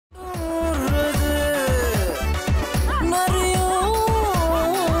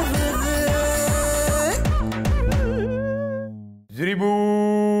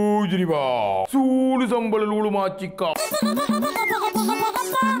ஊரம்பல் ஊழுமாச்சிக்கா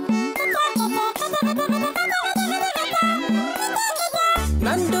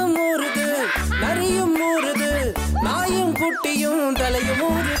நண்டும் ஊறுது நரியும் ஊறுது நாயும் குட்டியும் தலையும்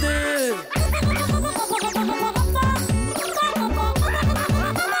ஊறுது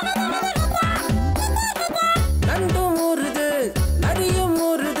நண்டும் ஊறுது நரியும்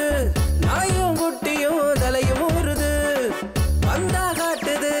ஊறுது நாயும் குட்டியும் தலையும் ஊறுது வந்தா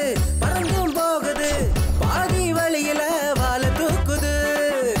காட்டுது பறந்தும் போகுது பாதி வழியில வாழ தூக்குது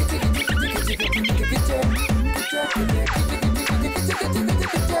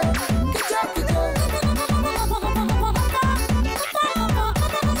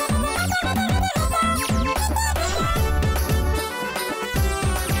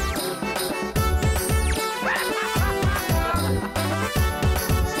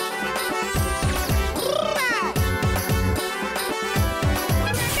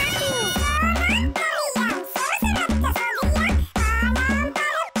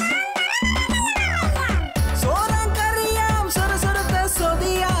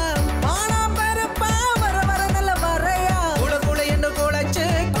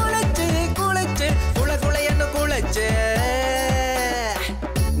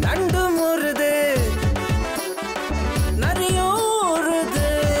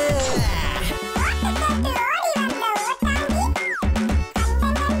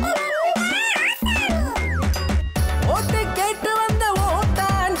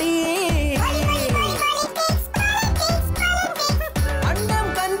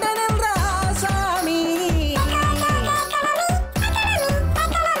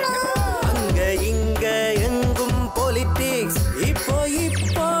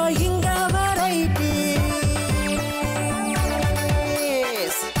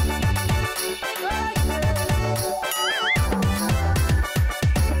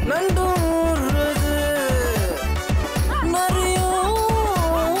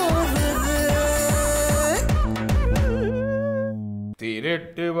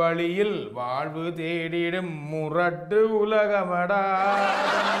திருட்டு வழியில் வாழ்வு தேடிடும் முரட்டு உலகமடா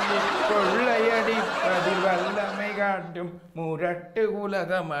கொள்ளையடிப்பதில் வல்லமை காட்டும் முரட்டு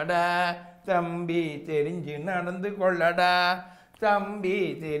உலகமடா தம்பி தெரிஞ்சு நடந்து கொள்ளடா தம்பி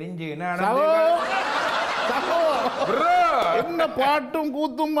தெரிஞ்சு நடந்து என்ன பாட்டும்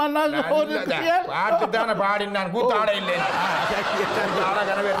கூத்தும் பாட்டு தானே பாடினான் கூத்தாட இல்லை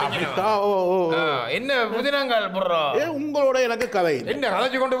என்ன புதினங்கள் ப்ரோ உங்களோட எனக்கு கதை என்ன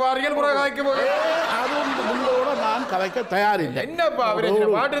கதைச்சு கொண்டு வாரீர்கள் ப்ரோ கதைக்கு போய் அதுவும் உங்களோட நான் கதைக்க தயாரில்லை என்னப்பா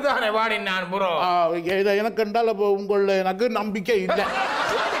பாட்டு தானே பாடினான் ப்ரோ எனக்கு என்றால் உங்கள எனக்கு நம்பிக்கை இல்லை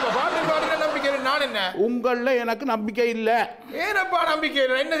பாட்டு பாடுற நம்பிக்கை நான் என்ன உங்கள எனக்கு நம்பிக்கை இல்லை ஏனப்பா நம்பிக்கை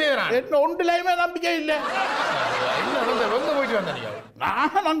இல்லை என்ன செய்யறான் என்ன ஒன்றுலையுமே நம்பிக்கை இல்லை போயிட்டு வந்தீங்க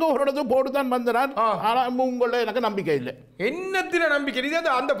நான் அங்க ஒரு இடத்துக்கு போட்டுதான் வந்தேன் ஆனா உங்கள எனக்கு நம்பிக்கை இல்லை என்னத்தில நம்பிக்கை இது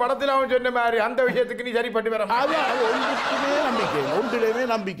அந்த படத்துல அவன் சொன்ன மாதிரி அந்த விஷயத்துக்கு நீ சரிப்பட்டு வர ஒன்றுக்குமே நம்பிக்கை இல்லை ஒன்றிலுமே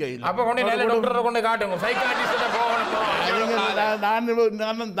நம்பிக்கை இல்லை அப்ப கொண்டு நல்ல டாக்டரை கொண்டு காட்டுங்க சைக்காட்ரிஸ்ட போகணும்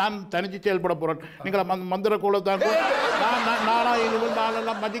நான் தனிச்சு செயல்பட போறேன் நீங்கள மந்திர கோலத்தான் நானா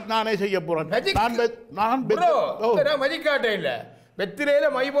நானெல்லாம் மஜிக் நானே செய்ய போறேன் நான் மஜிக் காட்டே இல்ல வெத்திலையில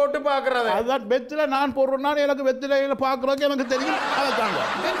மை போட்டு பாக்குறது அதான் வெத்தில நான் போடுறேன்னா எனக்கு வெத்திலையில பாக்குறதுக்கு எனக்கு தெரியும் அதை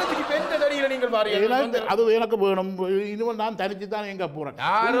தாங்க நீங்கள் பாருங்க அது எனக்கு வேணும் இனிமேல் நான் தனிச்சு தான் எங்க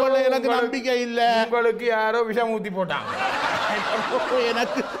போறேன் எனக்கு நம்பிக்கை இல்ல உங்களுக்கு யாரோ விஷம் ஊத்தி போட்டாங்க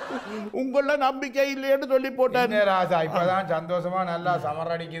எனக்கு உங்கள நம்பிக்கை இல்லைன்னு சொல்லி போட்டேன் ராசா இப்பதான் சந்தோஷமா நல்லா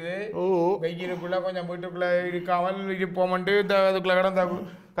சமர் அடிக்குது வெயிலுக்குள்ள கொஞ்சம் வீட்டுக்குள்ள இருக்காமல் இருப்போம்ட்டு அதுக்குள்ள கிடந்த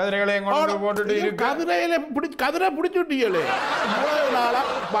கதிரைகளை போட்டுட்டு கதிரையில கதிரை பிடிச்சு விட்டீங்களே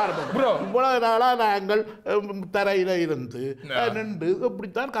இவ்வளவு நாளா நாங்கள் தரையில இருந்து நின்று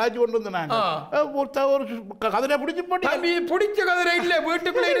இப்படித்தான் காய்ச்சி கொண்டு இருந்தோம் நாங்க ஒரு கதிரை பிடிச்சு போட்டு பிடிச்ச கதிரை இல்ல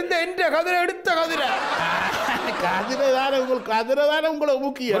வீட்டுக்குள்ள இருந்த என்ற கதிரை எடுத்த கதிரை கதிரை தானே உங்களுக்கு கதிரை தானே உங்களை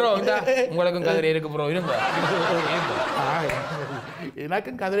முக்கியம் உங்களுக்கும் கதிரை இருக்கு ப்ரோ இருங்க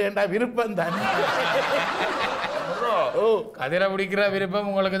எனக்கும் கதிரை ஏண்டா விருப்பம் தானே கதிரை பிடிக்கிற விருப்பம்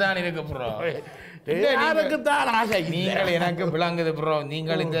உங்களுக்கு தான் இருக்கு ப்ரோ எனக்கு தான் ஆசை நீங்கள் எனக்கு விளங்குது ப்ரோ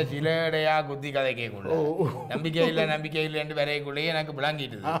நீங்கள் இந்த சிலடையா குத்தி கதை கேட்கணும் நம்பிக்கை இல்லை என்று வரைக்குள்ளேயே எனக்கு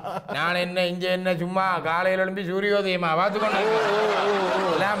விளங்கிட்டு நான் என்ன இங்க என்ன சும்மா காலையில எழும்பி சூரியோதயமா பார்த்துக்கொண்டு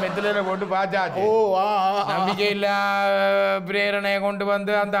எல்லாம் மெத்தில போட்டு பார்த்தாச்சு நம்பிக்கை இல்ல பிரேரணையை கொண்டு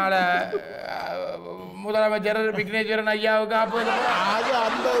வந்து அந்த ஆளை முதலமைச்சர் விக்னேஸ்வரன் ஐயாவுக்கு அது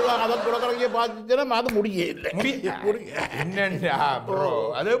அந்த அதை குடக்கடங்க பார்த்துச்சுன்னா அது முடிய இல்லை என்னண்டா ப்ரோ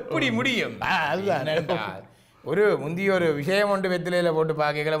அது எப்படி முடியும் ஒரு முந்தைய ஒரு விஷயம் ஒன்று வெத்திலையில போட்டு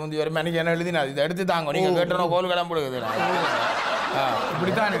பார்க்கல முந்தைய ஒரு மனுஷன் எழுதினா இதை எடுத்து தாங்க நீங்க கேட்டணும் கோல் கிளம்புடுது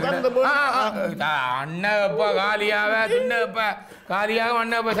இப்படித்தான் அண்ணன் இப்ப காலியாக தின்ன இப்ப காலியாக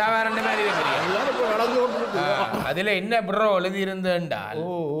அண்ணன் இப்ப சாதாரண மாதிரி இருக்கிறீங்க. அதுல என்ன ப்ரோ எழுதி இருந்தேன்டால்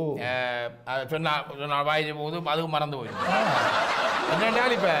சொன்னா வாய்ச்ச போது அதுவும் மறந்து போயிருக்கு.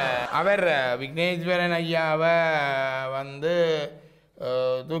 என்னென்றால் இப்ப அவர் விக்னேஸ்வரன் ஐயாவை வந்து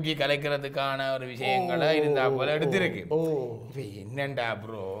தூக்கி கலைக்கிறதுக்கான ஒரு விஷயங்களை இருந்தா போல எடுத்திருக்கு. இப்ப என்னண்டா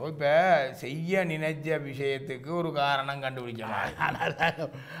ப்ரோ இப்ப செய்ய நினைச்ச விஷயத்துக்கு ஒரு காரணம் கண்டுபிடிக்கலாம்.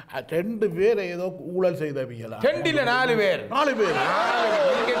 2 பேர் ஏதோ ஊழல் செய்தவங்களா? 2 இல்ல 4 பேர். 4 பேர்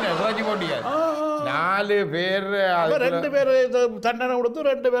என்ன சுழற்சி போட்டியா? 4 பேர் 2 பேர் தண்டனை கொடுத்து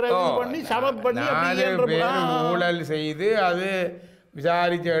 2 பேரை பண்ணி சமம் பண்ணி 4 பேர் ஊழல் செய்து அது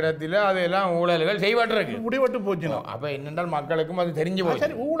விசாரிச்ச இடத்துல அதெல்லாம் ஊழல்கள் செய்வதற்கு முடிவட்டு போச்சு. அப்ப என்னென்றால் மக்களுக்கும் அது தெரிஞ்சு போச்சு.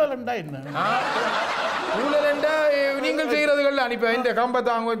 ஊழல் என்றா என்ன? ஊழல் என்றா நீங்கள் செய்யறதுகள் அனுப்ப இந்த கம்பை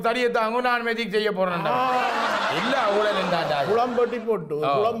தாங்கும் தடியை தாங்கும் நான் மேஜிக் செய்ய போறேன் இல்ல ஊழல் என்றா குளம்பட்டி போட்டு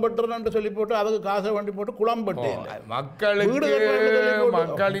குளம்பட்டுன்னு சொல்லி போட்டு அதுக்கு காசை வண்டி போட்டு குளம்பட்டு மக்களுக்கு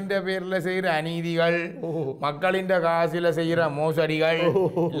மக்களின் பேர்ல செய்யற அநீதிகள் மக்களின் காசுல செய்யற மோசடிகள்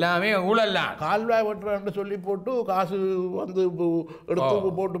எல்லாமே ஊழல் தான். கால்வாய் வெட்டுறன்னு சொல்லி போட்டு காசு வந்து எடுத்து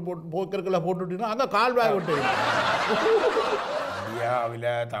போட்டு போட்டு போக்கிறதுல போட்டுட்டீங்கன்னா அங்க கால்வாய் வெட்டு.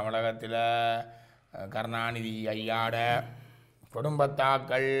 இந்தியாவில் தமிழகத்தில் கருணாநிதி ஐயாட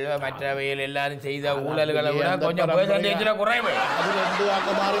குடும்பத்தாக்கள் மற்றவையில் எல்லாரும் செய்த ஊழல்களை விட கொஞ்சம் பெர்சன்டேஜில் குறைவு.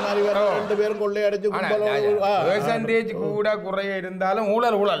 பெர்சன்டேஜ் கூட குறைய இருந்தாலும்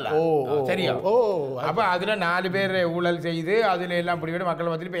ஊழல் ஊழல் சரியா? அப்போ அதில் 4 பேர் ஊழல் செய்து அதில் எல்லாம் பிடிவிட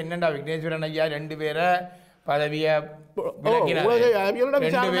மக்கள் மத்தியில் இப்போ என்னண்டா விக்னேஸ்வரன் ஐயா 2 பேரை பதவியை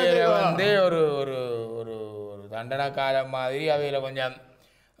 2 பேரை வந்து ஒரு ஒரு ஒரு தண்டனை காலம் மாதிரி அவையில் கொஞ்சம்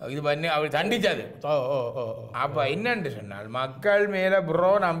இது பண்ணி அவர் தண்டிச்சது. அப்போ என்னன்னு சொன்னால் மக்கள் மேலே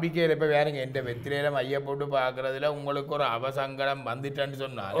ப்ரோ நம்பிக்கையில் இப்போ வேறுங்க எந்த வெத்திரையில மைய போட்டு பார்க்குறதுல உங்களுக்கு ஒரு அவசங்கடம் வந்துட்டேன்னு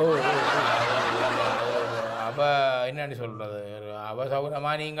சொன்னால் அப்போ என்னன்னு சொல்கிறது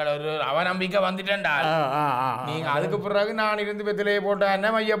அவசகுரமாக நீங்கள் ஒரு அவநம்பிக்கை வந்துட்டேன்டா நீங்கள் அதுக்கு பிறகு நான் இருந்து வெத்திலையை போட்டா என்ன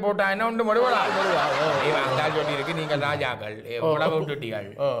மைய போட்டா என்ன ஒன்று மடுவலாம் அங்கா சொல்லி இருக்கு. நீங்கள் ராஜாக்கள் உணவு விட்டுட்டீர்கள்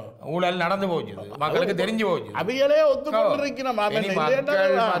ஊழல் நடந்து போச்சு மக்களுக்கு தெரிஞ்சு போச்சு.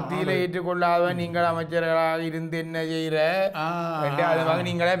 மக்கள் மத்தியில் ஏற்றுக்கொள்ளாத நீங்கள் அமைச்சர்களாக இருந்து என்ன செய்யற ரெண்டாவது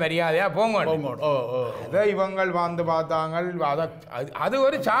நீங்களே மரியாதையா போங்க. இவங்கள் வந்து பார்த்தாங்க அது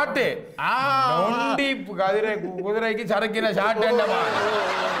ஒரு சாட்டு குதிரைக்கு சரக்கின சாட்டு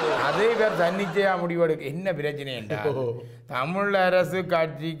அதே பேர் தன்னிச்சையா முடிவெடுக்க என்ன பிரச்சனை என்றால் தமிழ் அரசு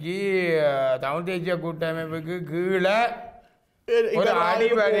கட்சிக்கு தமிழ் தேசிய கூட்டமைப்புக்கு கீழே ஒரு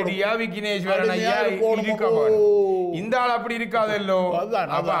அடிவடியா விக்னேஸ்வரன் ஐயா இருக்க இந்த ஆள் அப்படி இருக்காதல்லோ.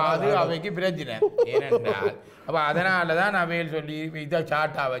 அப்ப அது அவைக்கு பிரச்சனை. ஏனென்றால் அப்ப அதனாலதான் அவையில் சொல்லி இதை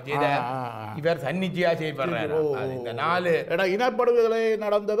சாட்டா வச்சு இவர் தன்னிச்சையா செய்யப்படுறாரு. இந்த 4 இனப்படுவதில்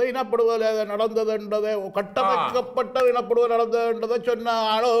நடந்தது இனப்படுவதில் நடந்ததுன்றதை கட்டமைக்கப்பட்ட இனப்படுவதில் நடந்ததுன்றதை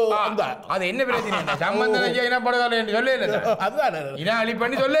சொன்னாலோ அது என்ன பிரச்சனை? சம்பந்தம் இனப்படுவதில்லை என்று சொல்ல இல்லை. அதுதான் இன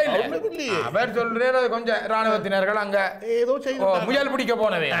அழிப்பண்ணி சொல்ல இல்லை. அவர் சொல்றாரு கொஞ்சம் இராணுவத்தினர்கள் அங்க ஏதோ முயல் பிடிக்க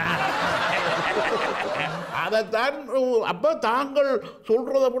போனவே அதைத்தான். அப்ப தாங்கள்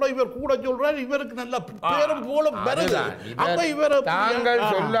சொல்றதை கூட இவர் கூட சொல்றார். இவருக்கு நல்ல பேரும் போல இவர் தாங்கள்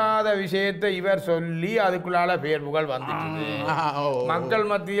சொல்லாத விஷயத்தை இவர் சொல்லி அதுக்குள்ளால பேர் புகழ் வந்துட்டு மக்கள்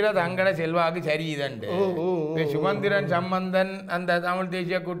மத்தியில தங்களை செல்வாக்கு சரியுதண்டு. சுமந்திரன் சம்பந்தன் அந்த தமிழ்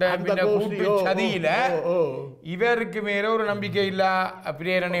தேசிய கூட்டமைப்பின் சதியில இவருக்கு மேல ஒரு நம்பிக்கை இல்ல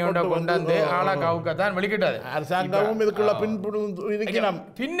பிரேரணையோட கொண்டு வந்து ஆளா கவுக்கத்தான் வெளிக்கிட்டாரு. அரசாங்கமும் இதுக்குள்ள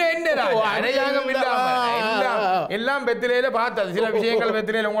பின்ன என்ன அடையாளம் இல்லாம எல்லாம் பெத்திலையில பார்த்தது சில விஷயங்கள்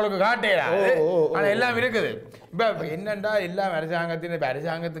பெத்திலையில உங்களுக்கு காட்டேடாது. ஆனா எல்லாம் இருக்குது. இப்ப என்னண்டா எல்லாம்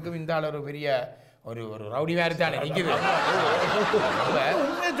அரசாங்கத்துக்கும் இந்த ஆள் ஒரு பெரிய ஒரு ஒரு ரவுடி மாதிரி தானே நிக்குது.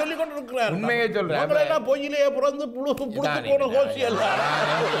 உண்மையை சொல்றேன். பொய்யிலேயே பிறந்து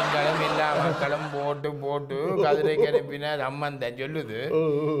எல்லா மக்களும் போட்டு போட்டு கதிரைக்கு அனுப்பின சம்பந்தம் சொல்லுது.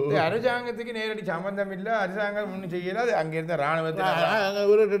 அரசாங்கத்துக்கு நேரடி சம்பந்தம் இல்ல. அரசாங்கம் ஒன்றும் செய்யல. அது அங்க இருந்த ராணுவத்தில்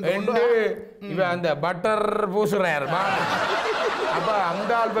இவ அந்த பட்டர் பூசுறாரு. அப்ப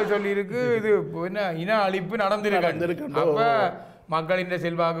அந்த ஆள்ப சொல்லி இருக்கு இது என்ன இன அழிப்பு நடந்திருக்கு. அப்ப மக்களின்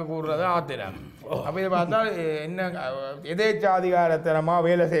செல்வாக்கு கூறுறது ஆத்திரம். அப்ப இதை பார்த்தா என்ன எதேச்சாதிகாரத்தனமா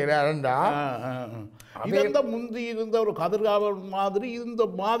வேலை செய்யறாருண்டா இந்த முந்தி இருந்த ஒரு கதிர்காமர் மாதிரி இந்த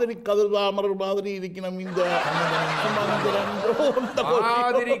மாதிரி கதிர்காமர் மாதிரி இருக்கணும். இந்த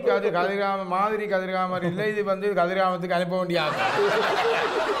மாதிரி கதிர்காமர் இல்லை. இது வந்து கதிர்காமத்துக்கு அனுப்ப வேண்டிய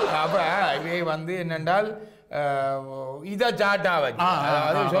அப்ப இவை வந்து என்னென்றால் இதை சாட்டா வச்சு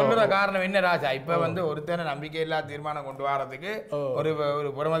அதாவது சொல்ற காரணம் என்ன ராஜா இப்ப வந்து ஒருத்தனை நம்பிக்கை இல்லா தீர்மானம் கொண்டு வரதுக்கு ஒரு ஒரு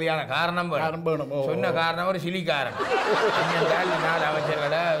பொறுமதியான காரணம் சொன்ன காரணம் ஒரு சிலி காரணம் நாலு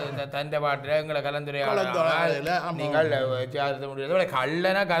அமைச்சர்களை தந்த பாட்டுல எங்களை கலந்துரையாடல நீங்கள் முடியாது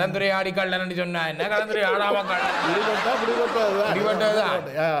கல்லன கலந்துரையாடி கல்லன்னு சொன்னா என்ன கலந்துரையாடாம கல்லதான்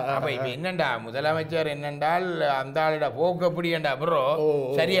அப்ப இப்ப என்னண்டா முதலமைச்சர் என்னென்றால் அந்த ஆளிட போக்கு எப்படி என்றா ப்ரோ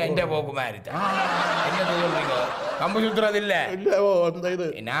சரியா இந்த போக்கு மாதிரி என்ன சொல்றீங்க கம்பு சுத்துறது இல்ல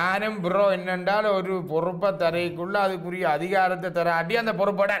நானும் ப்ரோ என்னென்றால் ஒரு பொறுப்பை தரைக்குள்ள அதுக்குரிய அதிகாரத்தை தராட்டி அந்த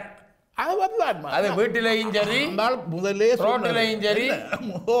பொறுப்புடன் அது வீட்டிலையும் சரி ரோட்டிலையும் சரி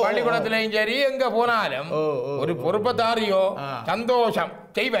பள்ளிக்கூடத்திலையும் சரி எங்க போனாலும் ஒரு பொறுப்பை தாரியோ சந்தோஷம்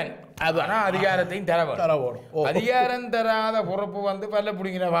செய்வன் ஆனா அதிகாரத்தையும் தரவும் அதிகாரம் தராத பொறுப்பு வந்து பல்ல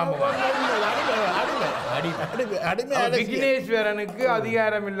பிடிக்கிற பாம்பு விக்னேஸ்வரனுக்கு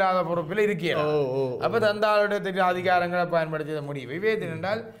அதிகாரம் இல்லாத பொறுப்பில் இருக்கிறார் அப்ப தந்தாளுடைய அதிகாரங்களை பயன்படுத்த முடியும் விவேதன்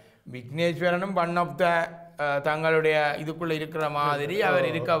என்றால் விக்னேஸ்வரனும் பண்ணப்த தங்களுடைய இதுக்குள்ள இருக்கிற மாதிரி அவர்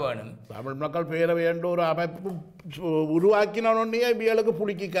இருக்க வேணும் தமிழ் மக்கள் பேரவை என்ற ஒரு அமைப்பு உருவாக்கினோடனே இவர்களுக்கு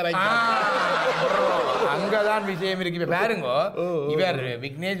புளிக்கி கரை அங்கதான் விஷயம் இருக்கு பாருங்க இவர்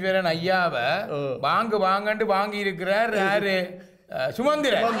விக்னேஸ்வரன் ஐயாவை வாங்கண்டு வாங்கி இருக்கிறார் யாரு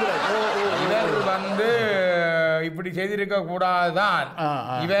சுமந்திரன் இவர் வந்து இப்படி செய்திருக்க கூடாதுதான்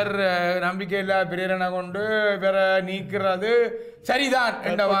இவர் நம்பிக்கை இல்லா பிரேரணை கொண்டு இவரை நீக்கிறது சரிதான்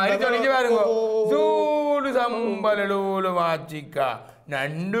என்ற மாதிரி சொல்லி பாருங்க சூடு சம்பலூலு வாச்சிக்கா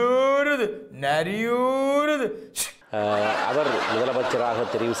நண்டூருது நரியூருது அவர் முதலமைச்சராக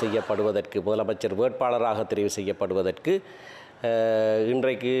தெரிவு செய்யப்படுவதற்கு முதலமைச்சர் வேட்பாளராக தெரிவு செய்யப்படுவதற்கு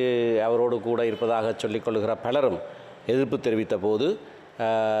இன்றைக்கு அவரோடு கூட இருப்பதாக சொல்லிக்கொள்கிற பலரும் எதிர்ப்பு தெரிவித்த போது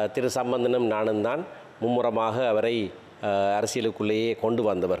திரு சம்பந்தனும் நானும் தான் மும்முரமாக அவரை அரசியலுக்குள்ளேயே கொண்டு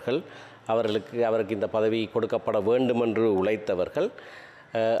வந்தவர்கள் அவருக்கு இந்த பதவி கொடுக்கப்பட வேண்டும் என்று உழைத்தவர்கள்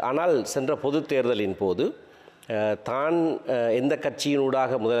ஆனால் சென்ற பொது தேர்தலின் போது தான் எந்த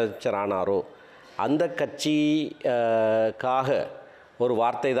கட்சியினூடாக முதலமைச்சர் ஆனாரோ அந்த கட்சிக்காக ஒரு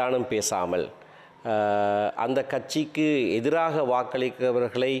வார்த்தை தானும் பேசாமல் அந்த கட்சிக்கு எதிராக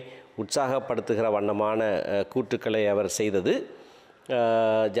வாக்களிக்கிறவர்களை உற்சாகப்படுத்துகிற வண்ணமான கூற்றுக்களை அவர் செய்தது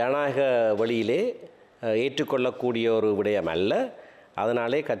ஜனநாயக வழியிலே ஏற்றுக்கொள்ளக்கூடிய ஒரு விடயம் அல்ல.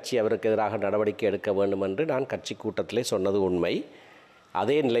 அதனாலே கட்சி அவருக்கு எதிராக நடவடிக்கை எடுக்க வேண்டும் என்று நான் கட்சி கூட்டத்திலே சொன்னது உண்மை.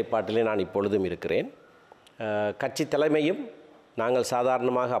 அதே நிலைப்பாட்டிலே நான் இப்பொழுதும் இருக்கிறேன். கட்சி தலைமையும் நாங்கள்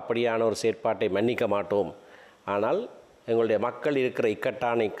சாதாரணமாக அப்படியான ஒரு செயற்பாட்டை மன்னிக்க மாட்டோம். ஆனால் எங்களுடைய மக்கள் இருக்கிற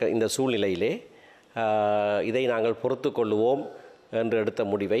இக்கட்டான இந்த சூழ்நிலையிலே இதை நாங்கள் பொறுத்து கொள்ளுவோம் என்று எடுத்த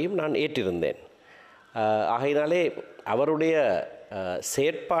முடிவையும் நான் ஏற்றிருந்தேன். ஆகையினாலே அவருடைய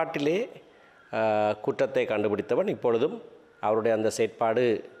செயற்பாட்டிலே குற்றத்தை கண்டுபிடித்தவன் இப்பொழுதும் அவருடைய அந்த செயற்பாடு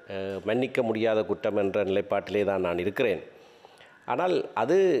மன்னிக்க முடியாத குற்றம் என்ற நிலைப்பாட்டிலே தான் நான் இருக்கிறேன். ஆனால்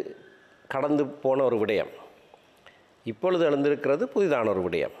அது கடந்து போன ஒரு விடயம். இப்பொழுது எழுந்திருக்கிறது புதிதான ஒரு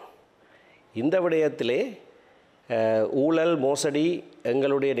விடயம். இந்த விடயத்திலே ஊழல் மோசடி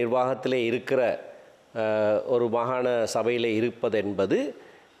எங்களுடைய நிர்வாகத்திலே இருக்கிற ஒரு மாகாண சபையில் இருப்பது என்பது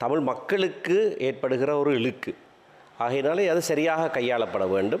தமிழ் மக்களுக்கு ஏற்படுகிற ஒரு இழுக்கு. ஆகையினாலே அது சரியாக கையாளப்பட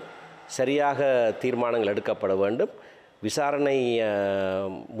வேண்டும், சரியாக தீர்மானங்கள் எடுக்கப்பட வேண்டும். விசாரணை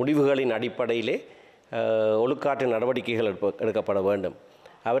முடிவுகளின் அடிப்படையிலே ஒழுக்காற்று நடவடிக்கைகள் எடுக்கப்பட வேண்டும்.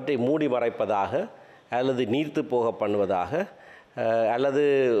 அவற்றை மூடி மறைப்பதாக அல்லது நீர்த்து போக பண்ணுவதாக அல்லது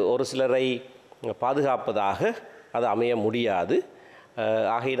ஒரு சிலரை பாதுகாப்பதாக அது அமைய முடியாது.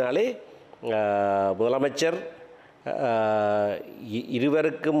 ஆகையினாலே முதலமைச்சர்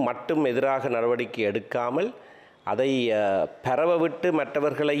இருவருக்கும் மட்டும் எதிராக நடவடிக்கை எடுக்காமல் அதை பரவவிட்டு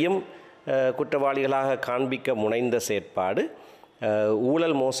மற்றவர்களையும் குற்றவாளிகளாக காண்பிக்க முனைந்த செயற்பாடு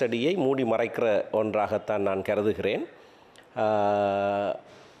ஊழல் மோசடியை மூடி மறைக்கிற ஒன்றாகத்தான் நான் கருதுகிறேன்.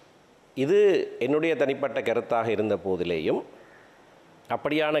 இது என்னுடைய தனிப்பட்ட கருத்தாக இருந்த போதிலேயும்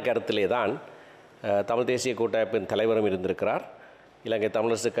அப்படியான கருத்திலே தான் தமிழ் தேசிய கூட்டமைப்பின் தலைவரும் இருந்திருக்கிறார், இலங்கை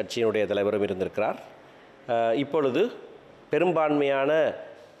தமிழரசு கட்சியினுடைய தலைவரும் இருந்திருக்கிறார். இப்பொழுது பெரும்பான்மையான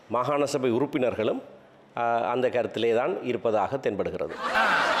மாகாண சபை உறுப்பினர்களும் அந்த கருத்திலே தான் இருப்பதாக தென்படுகிறது.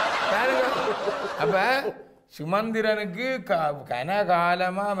 அப்ப சுமந்திரனுக்கு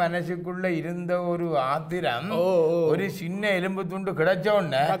கனகாலமா மனசுக்குள்ள இருந்த ஒரு ஆத்திரம் ஒரு சின்ன எலும்பு துண்டு கிடைச்ச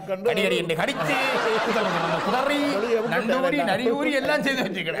உடனே கடிச்சு நண்டூரி நரியூரி எல்லாம் செய்து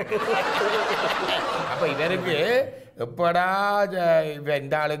வச்சுக்கிறேன். அப்ப இவருக்கு எப்படா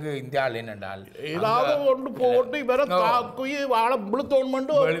இந்த ஆளுக்கு இந்த ஆள் என்னென்றால் ஏதாவது ஒன்று போட்டு இவரை தாக்கி வாழை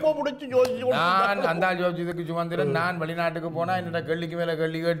விழுத்தோன்மெண்டு எப்போ முடிச்சு யோசிச்சு நான் அந்த ஆள் யோசிச்சதுக்கு சுமந்திரன் நான் வெளிநாட்டுக்கு போனா என்னோட கேள்விக்கு மேல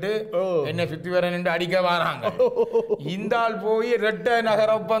கேள்வி கேட்டு என்னை சுத்தி வர நின்று அடிக்க வராங்க. இந்த ஆள் போய் 2 நகர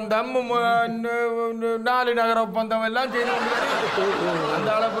ஒப்பந்தம் 4 நகர ஒப்பந்தம் எல்லாம் செய்து அந்த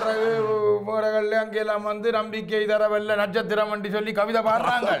ஆள பிறகு மேடகள்ல அங்கெல்லாம் வந்து நம்பிக்கை தரவல்ல நட்சத்திரம் என்று சொல்லி கவிதை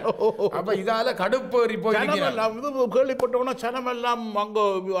பாடுறாங்க. அப்ப இதால கடுப்பேறி போயிருக்கிறாங்க. கேள்விப்பட்டவனா சனம் எல்லாம் அங்கே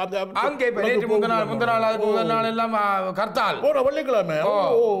முந்த நாள் எல்லாம் கர்த்தால் வெள்ளிக்கிழமை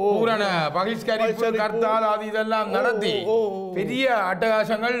பூரண பகிஷ்கரிப்பு கர்த்தால் அது இதெல்லாம் நடத்தி பெரிய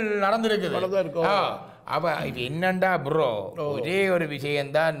அட்டகாசங்கள் நடந்திருக்குது. அப்ப இது என்னண்டா ப்ரோ, ஒரே ஒரு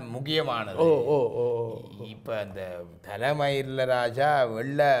விஷயம்தான் முக்கியமானது. இப்ப அந்த தலைமயிரில் ராஜா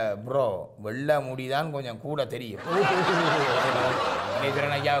வெள்ள முடிதான் கொஞ்சம் கூட தெரியும்.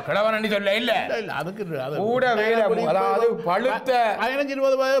 ஐயா கிழவன் சொல்ல இல்ல கூட வேலை, அதாவது பழுத்த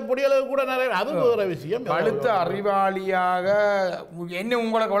 15-20 பொடியளவு கூட நிறைய, அது ஒரு விஷயம். பழுத்த அறிவாளியாக என்ன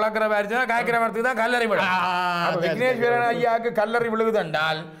உங்களுக்கு வளர்க்கிற வாரிச்சுனா காய்க்கிற வாரத்துக்கு தான் கல்லறை விடும். விக்னேஸ்வரன் ஐயாவுக்கு கல்லறை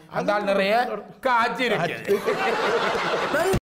விழுகுதென்றால் அந்த நிறைய காய்ச்சி இருக்கு.